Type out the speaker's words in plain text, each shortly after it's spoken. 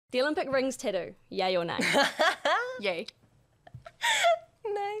The Olympic rings tattoo, yay or nay? Yay.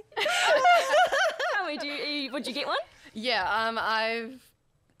 Nay. Would you get one? Yeah,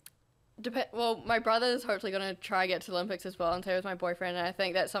 well, my brother's hopefully going to try get to the Olympics as well, and so is my boyfriend, and I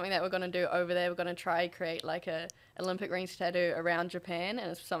think that's something that we're going to do over there. We're going to try create like a Olympic rings tattoo around Japan,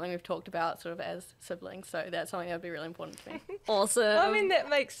 and it's something we've talked about sort of as siblings, so that's something that would be really important to me. Awesome. I mean, that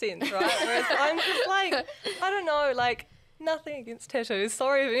makes sense, right? Whereas I'm just like, I don't know, like, nothing against tattoos.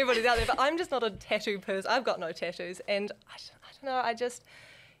 Sorry if anybody's out there, but I'm just not a tattoo person. I've got no tattoos, and I don't know, I just,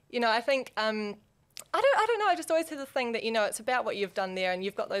 I think, I don't know. I just always have the thing that it's about what you've done there, and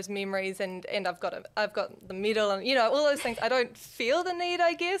you've got those memories, and I've got the medal, and all those things. I don't feel the need,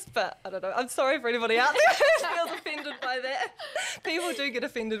 I guess, but I don't know. I'm sorry for anybody out there who feels offended by that. People do get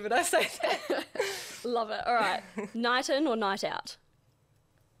offended when I say that. Love it. All right, night in or night out?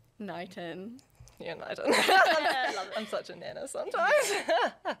 Night in. Yeah, night in. I'm such a nana sometimes.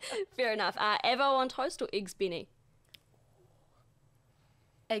 Fair enough. Avo on toast or eggs Benny?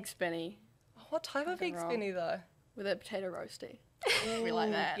 Eggs Benny. What type of eggs Benny though? With a potato roasty. We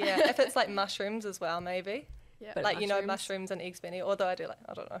like that. Yeah, if it's like mushrooms as well, maybe. Yeah. Like, mushrooms and eggs Benny. Although I do like,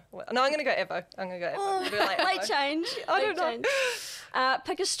 I don't know. No, I'm going to go Evo. Oh, late change. I don't know.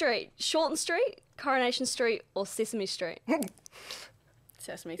 Pick a street. Shortland Street, Coronation Street, or Sesame Street?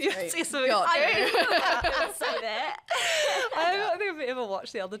 Sesame Street. Yeah, Sesame Street. I'd say that. I don't think I've ever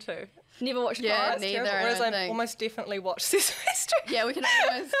watched the other two. Never watched Yeah, both? neither. Whereas I almost definitely watched Sesame Street. Yeah, we can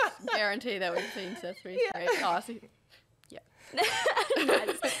almost guarantee that we've seen Sesame Street. Oh, I see. Yeah.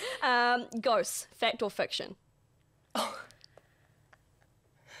 Nice. Ghosts, fact or fiction?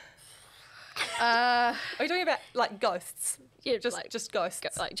 Are you talking about like ghosts? Yeah, just ghosts.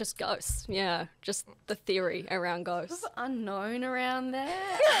 Just ghosts. Yeah, just the theory around ghosts. What's unknown around there?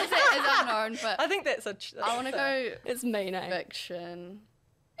 It's unknown, but I think that's I want to go It's mean, eh? fiction.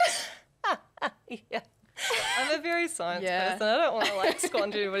 Yeah. I'm a very science person. I don't want to like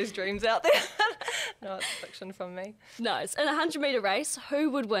squander anybody's dreams out there. No, it's fiction from me. Nice. In a 100-metre race, who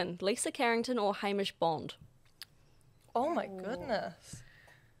would win? Lisa Carrington or Hamish Bond? Oh my goodness.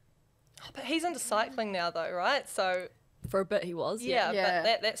 Oh, but he's into cycling now though, right? So For a bit he was. yeah. Yeah.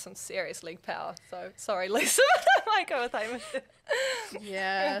 But that's some serious leg power. So sorry, Lisa. I might go with Hamish.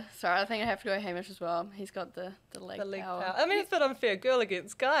 Yeah. Sorry, I think I have to go Hamish as well. He's got the leg power. I mean, it's a bit unfair, girl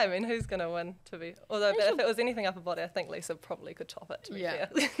against guy. I mean, who's going to win? Although, but if it was anything upper body, I think Lisa probably could top it. To be fair.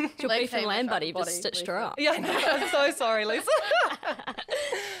 Your Leg beef and Hamish lamb upper buddy just body, stitched Lisa. her up. Yeah, I know. I'm so sorry, Lisa.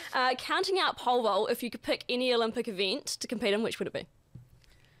 Counting out pole vault, if you could pick any Olympic event to compete in, which would it be?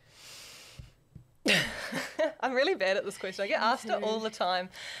 I'm really bad at this question. I get asked it all the time.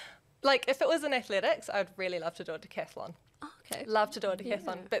 Like, if it was in athletics, I'd really love to do a decathlon. Oh, okay. Love to do a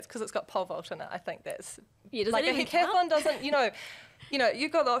decathlon. That's because it's got pole vault in it. I think that's... Yeah, does like, it a even decathlon count? doesn't,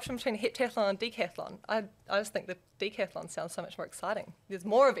 you've got the option between heptathlon and decathlon. I just think the decathlon sounds so much more exciting. There's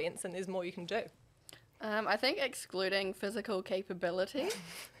more events and there's more you can do. I think excluding physical capability.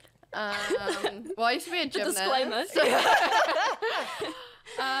 Well, I used to be a gymnast. Disclaimer.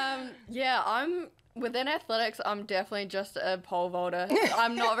 I'm within athletics. I'm definitely just a pole vaulter.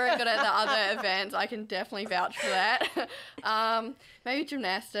 I'm not very good at the other events. I can definitely vouch for that. Maybe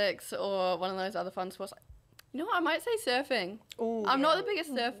gymnastics or one of those other fun sports. I might say surfing. Ooh, I'm not the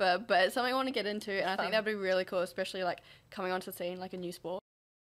biggest surfer, but it's something I want to get into, and I think that'd be really cool, especially like coming onto the scene like a new sport.